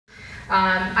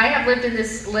I have lived in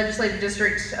this legislative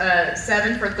district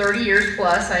 7 for 30 years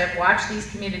plus. I have watched these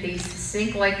communities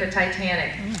sink like the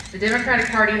Titanic. The Democratic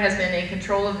Party has been in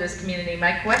control of this community.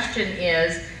 My question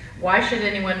is, why should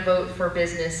anyone vote for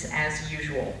business as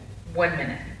usual? 1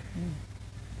 minute.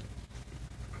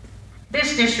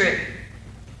 This district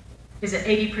is an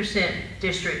 80%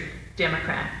 district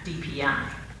Democrat DPI.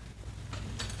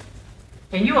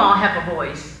 And you all have a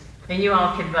voice, and you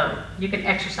all can vote. You can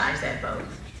exercise that vote.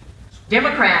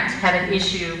 Democrats have an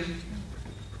issue.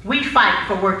 We fight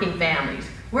for working families.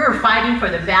 We're fighting for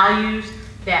the values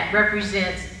that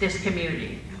represents this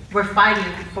community. We're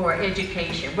fighting for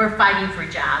education. We're fighting for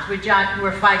jobs.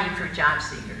 We're fighting for job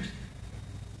seekers.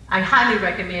 I highly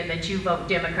recommend that you vote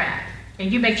Democrat,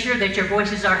 and you make sure that your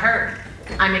voices are heard.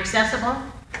 I'm accessible.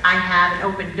 I have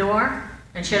an open door.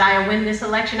 And should I win this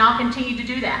election, I'll continue to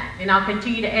do that. And I'll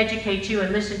continue to educate you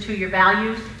and listen to your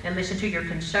values and listen to your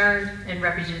concerns and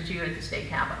represent you at the state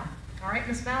capitol. All right,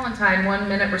 Ms. Valentine, 1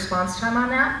 minute response time on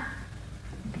that.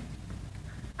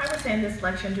 I would say in this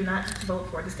election, do not vote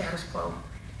for the status quo,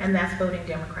 and that's voting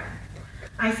Democrat.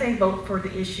 I say vote for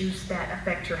the issues that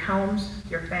affect your homes,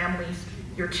 your families,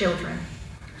 your children.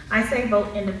 I say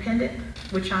vote independent,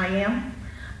 which I am,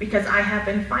 because I have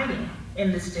been fighting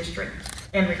in this district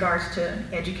in regards to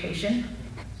education,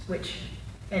 which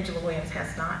Angela Williams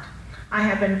has not. I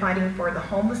have been fighting for the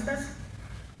homelessness,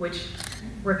 which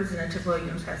Representative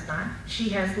Williams has not. She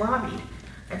has lobbied.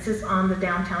 It sits on the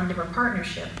Downtown Denver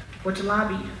Partnership, which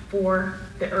lobbied for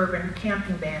the urban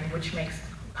camping ban, which makes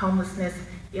homelessness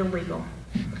illegal,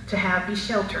 to be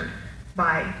sheltered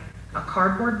by a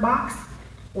cardboard box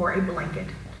or a blanket.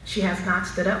 She has not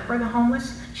stood up for the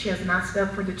homeless. She has not stood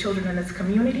up for the children in this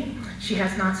community. She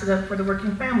has not stood up for the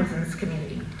working families in this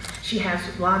community. She has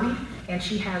lobbied and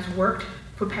she has worked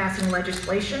for passing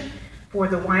legislation for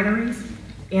the wineries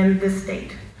in this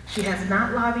state. She has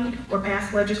not lobbied or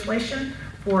passed legislation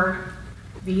for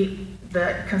the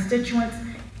constituents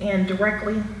and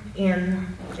directly in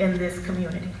this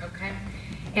community. Okay.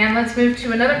 And let's move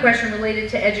to another question related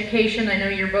to education. I know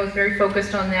you're both very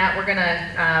focused on that. We're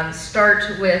gonna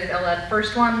start with Elet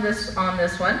first on this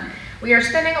one. We are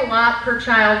spending a lot per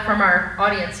child from our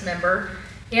audience member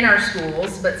in our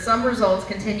schools, but some results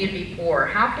continue to be poor.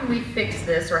 How can we fix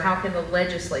this, or how can the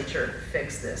legislature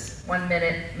fix this? 1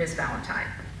 minute, Ms. Valentine.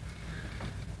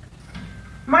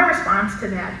 My response to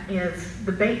that is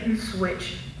the bait and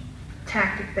switch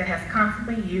tactic that has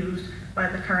constantly used by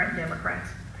the current Democrats.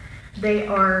 They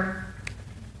are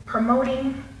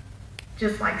promoting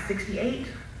just like 68,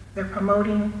 they're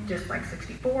promoting just like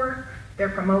 64, they're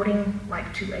promoting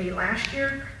like 2A last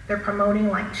year, they're promoting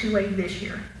like 2A this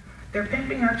year. They're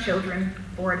pimping our children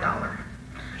for $1.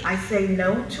 I say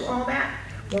no to all that.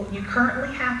 What you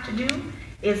currently have to do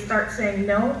is start saying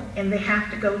no, and they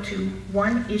have to go to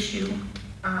one issue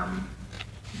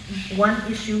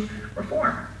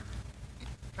reform.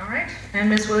 All right, and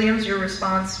Ms. Williams, your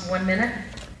response, 1 minute.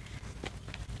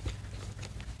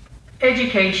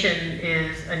 Education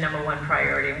is a #1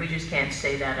 priority, and we just can't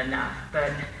say that enough.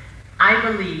 But I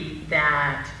believe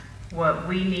that what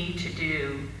we need to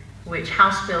do, which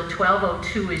House Bill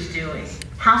 1202 is doing,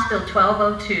 House Bill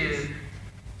 1202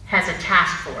 has a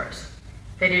task force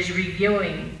that is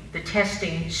reviewing the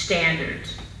testing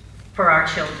standards for our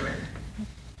children.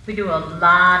 We do a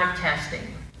lot of testing,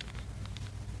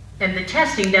 and the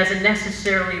testing doesn't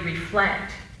necessarily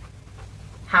reflect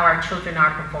how our children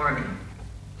are performing.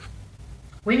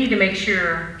 We need to make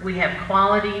sure we have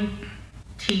quality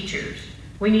teachers.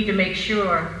 We need to make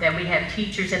sure that we have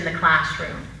teachers in the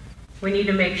classroom. We need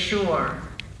to make sure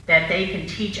that they can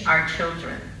teach our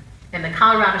children. And the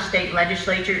Colorado State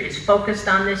Legislature is focused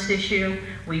on this issue.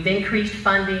 We've increased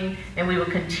funding, and we will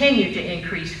continue to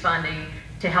increase funding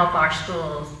to help our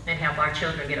schools and help our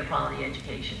children get a quality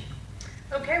education.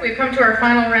 Okay, we've come to our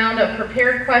final round of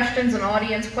prepared questions and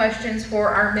audience questions for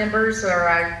our members or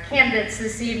our candidates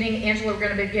this evening. Angela, we're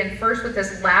going to begin first with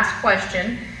this last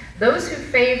question. Those who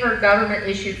favor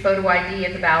government-issued photo ID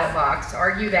at the ballot box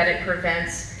argue that it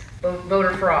prevents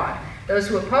voter fraud. Those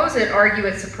who oppose it argue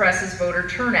it suppresses voter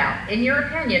turnout. In your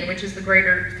opinion, which is the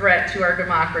greater threat to our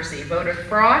democracy, voter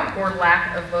fraud or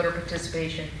lack of voter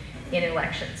participation in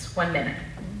elections? 1 minute.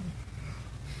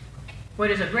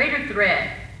 What is a greater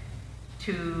threat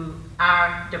to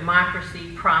our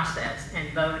democracy process and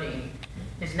voting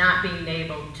is not being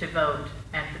able to vote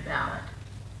at the ballot.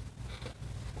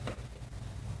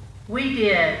 We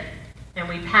did, and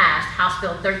we passed House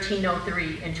Bill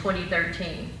 1303 in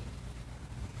 2013.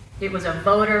 It was a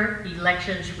voter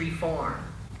elections reform.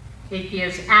 It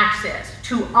gives access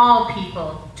to all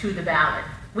people to the ballot.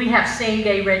 We have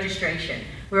same-day registration.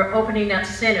 We're opening up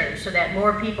centers so that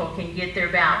more people can get their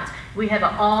ballots. We have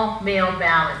an all-mail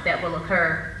ballot that will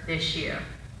occur this year.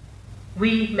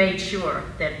 We made sure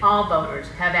that all voters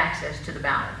have access to the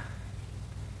ballot.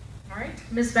 All right,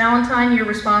 Ms. Valentine, your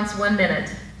response, 1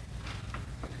 minute.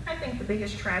 I think the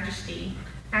biggest tragedy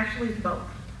actually is both.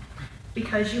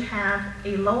 Because you have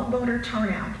a low voter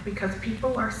turnout because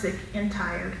people are sick and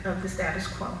tired of the status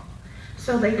quo.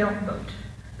 So they don't vote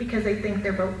because they think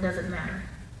their vote doesn't matter.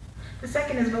 The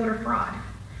second is voter fraud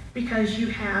because you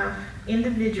have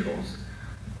individuals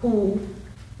who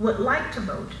would like to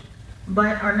vote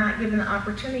but are not given the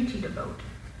opportunity to vote.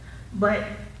 But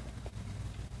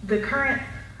the current,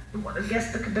 I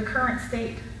guess the current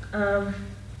state of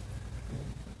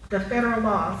the federal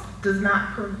laws does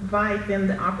not provide them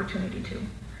the opportunity to.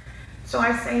 So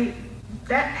I say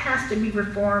that has to be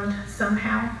reformed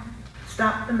somehow.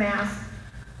 Stop the mass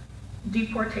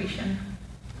deportation.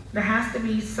 There has to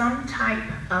be some type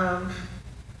of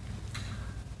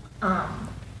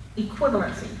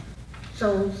equivalency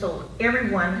so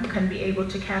everyone can be able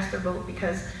to cast their vote,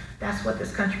 because that's what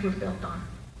this country was built on.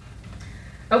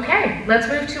 Okay, let's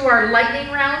move to our lightning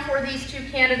round for these two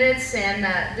candidates. And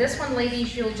this one,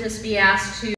 ladies, you'll just be asked to